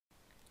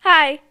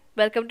Hi,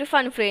 welcome to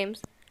Fun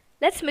Frames.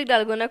 Let's make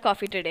Dalgona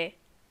coffee today.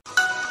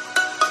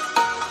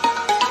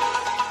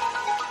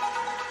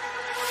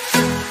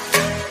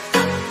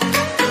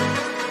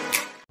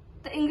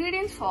 The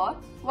ingredients for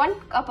 1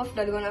 cup of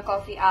Dalgona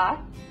coffee are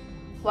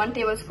 1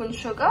 tablespoon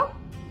sugar,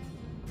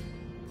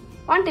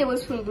 1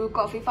 tablespoon brew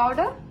coffee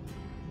powder,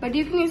 but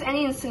you can use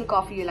any instant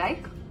coffee you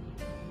like,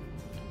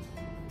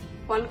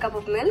 1 cup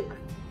of milk,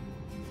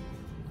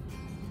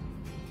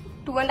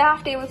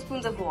 2.5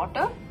 tablespoons of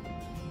water.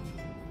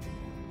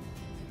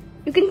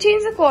 You can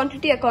change the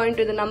quantity according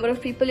to the number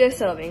of people you're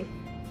serving.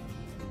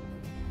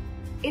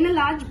 In a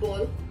large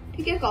bowl,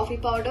 take your coffee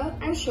powder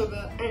and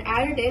sugar and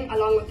add it in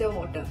along with your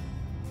water.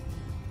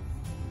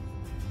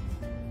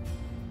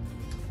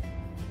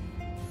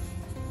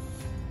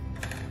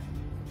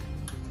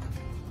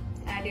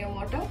 Add your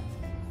water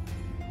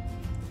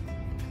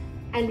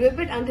and whip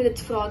it until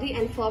it's frothy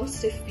and forms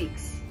stiff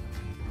peaks.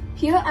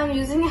 Here I'm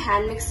using a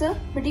hand mixer,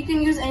 but you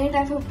can use any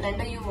type of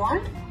blender you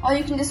want, or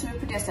you can just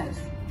whip it yourself.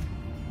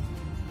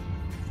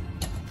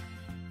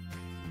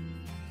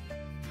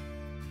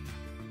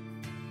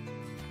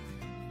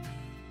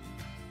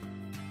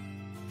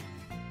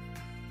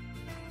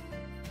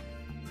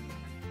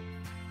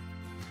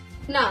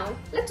 Now,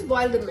 let's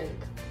boil the milk.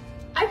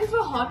 I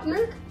prefer hot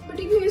milk, but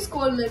you can use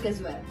cold milk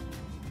as well.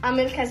 Our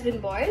milk has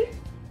been boiled.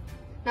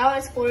 Now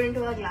let's pour it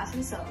into a glass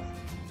and serve.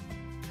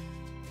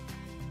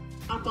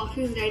 Our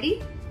coffee is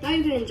ready. Now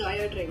you can enjoy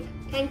your drink.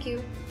 Thank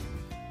you.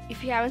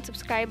 If you haven't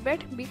subscribed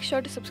yet, be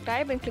sure to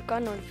subscribe and click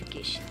on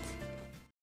notifications.